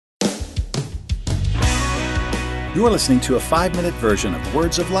You are listening to a 5-minute version of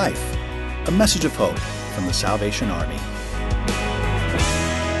Words of Life, a message of hope from the Salvation Army.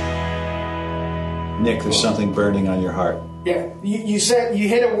 Nick, there's something burning on your heart. Yeah, you said, you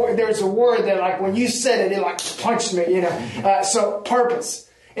hit a word. There's a word that, like, when you said it, it like punched me, so purpose.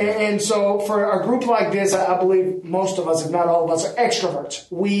 And so for a group like this, I believe most of us, if not all of us, are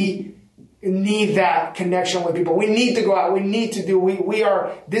extroverts. We need that connection with people. We need to go out. We need to do, we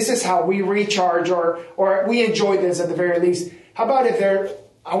are, this is how we recharge or we enjoy this at the very least. How about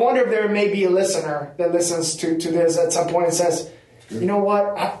I wonder if there may be a listener that listens to this at some point and says, you know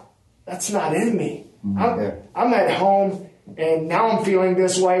what, that's not in me. I'm at home and now I'm feeling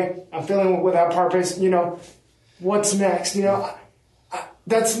this way. I'm feeling without purpose. What's next? I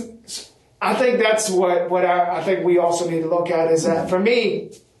think that's what I think we also need to look at is that for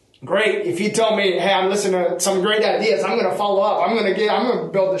me, great. If you tell me, hey, I'm listening to some great ideas, I'm going to follow up. I'm going to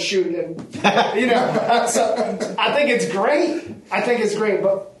build a shoot and, so I think it's great.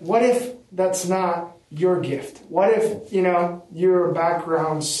 But what if that's not your gift? What if, you're a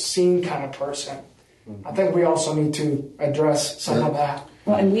background scene kind of person? I think we also need to address some of that.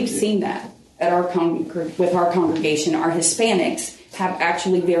 Well, and we've seen that at with our congregation. Our Hispanics have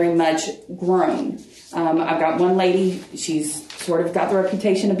actually very much grown. I've got one lady, she's sort of got the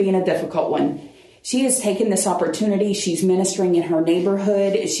reputation of being a difficult one. She has taken this opportunity. She's ministering in her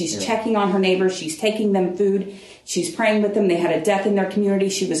neighborhood. She's checking on her neighbors. She's taking them food. She's praying with them. They had a death in their community.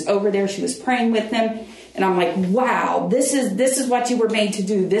 She was over there. She was praying with them. And I'm like, wow, this is what you were made to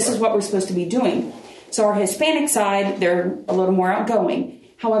do. This is what we're supposed to be doing. So our Hispanic side, they're a little more outgoing.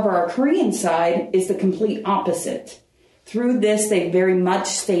 However, our Korean side is the complete opposite. Through this, they very much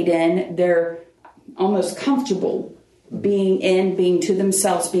stayed in. They're almost comfortable being to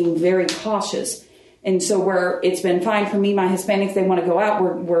themselves, being very cautious. And so where it's been fine for me, my Hispanics, they want to go out,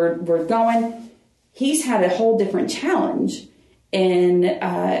 we're going. He's had a whole different challenge in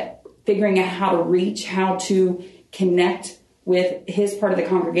figuring out how to reach, how to connect with his part of the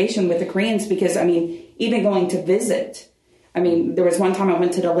congregation, with the Koreans, because, even going to visit. There was one time I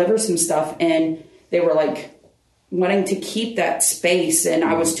went to deliver some stuff and they were like wanting to keep that space, and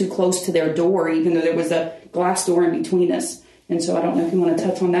I was too close to their door, even though there was a glass door in between us. And so I don't know if you want to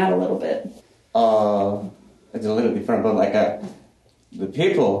touch on that a little bit. It's a little different, but the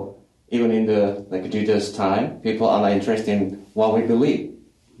people, even in the Jesus time, people are not interested in what we believe.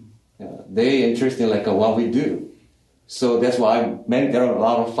 They interested in what we do. So that's why there are a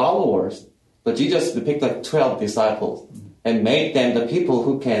lot of followers. But Jesus picked 12 disciples and made them the people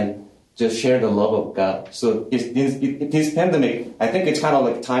who can just share the love of God. So this pandemic, I think it's kind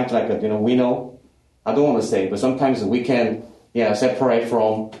of time to we know, I don't want to say, but sometimes we can separate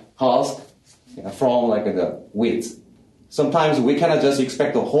from husk, from the weeds. Sometimes we cannot just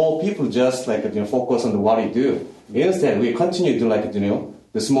expect the whole people just focus on what we do. Instead, we continue to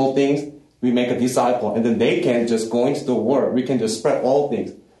the small things. We make a disciple, and then they can just go into the world. We can just spread all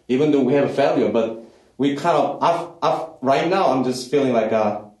things, even though we have a failure. But we kind of, right now, I'm just feeling like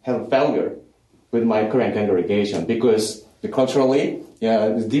I have a failure with my current congregation because culturally,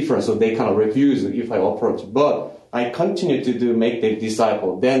 it's different. So they kind of refuse if I approach. But I continue to make the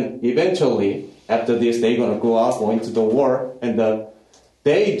disciple. Then eventually, after this, they're going to go out, go into the world, and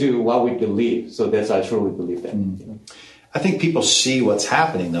they do what we believe. So I truly believe that. Mm-hmm. I think people see what's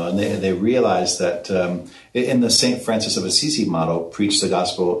happening, though, and they realize that in the St. Francis of Assisi model, preach the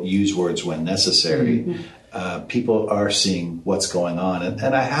gospel, use words when necessary, people are seeing what's going on.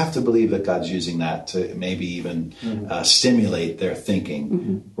 And I have to believe that God's using that to maybe even stimulate their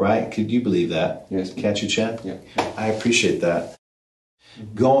thinking, right? Could you believe that? Yes. Can't you, Chen? Yeah. I appreciate that.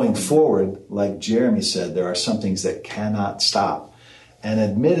 Going forward, like Jeremy said, there are some things that cannot stop. And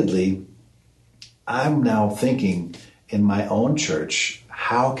admittedly, I'm now thinking in my own church,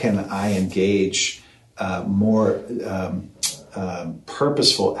 how can I engage more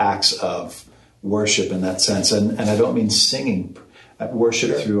purposeful acts of worship in that sense? And I don't mean singing,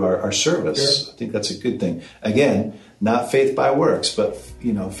 worship through our service. Sure. I think that's a good thing. Again, not faith by works, but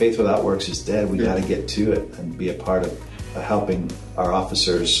faith without works is dead. We got to get to it and be a part of helping our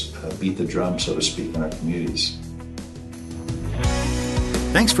officers beat the drum, so to speak, in our communities.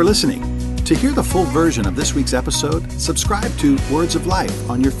 Thanks for listening. To hear the full version of this week's episode, subscribe to Words of Life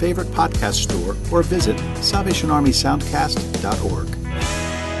on your favorite podcast store or visit SalvationArmySoundcast.org.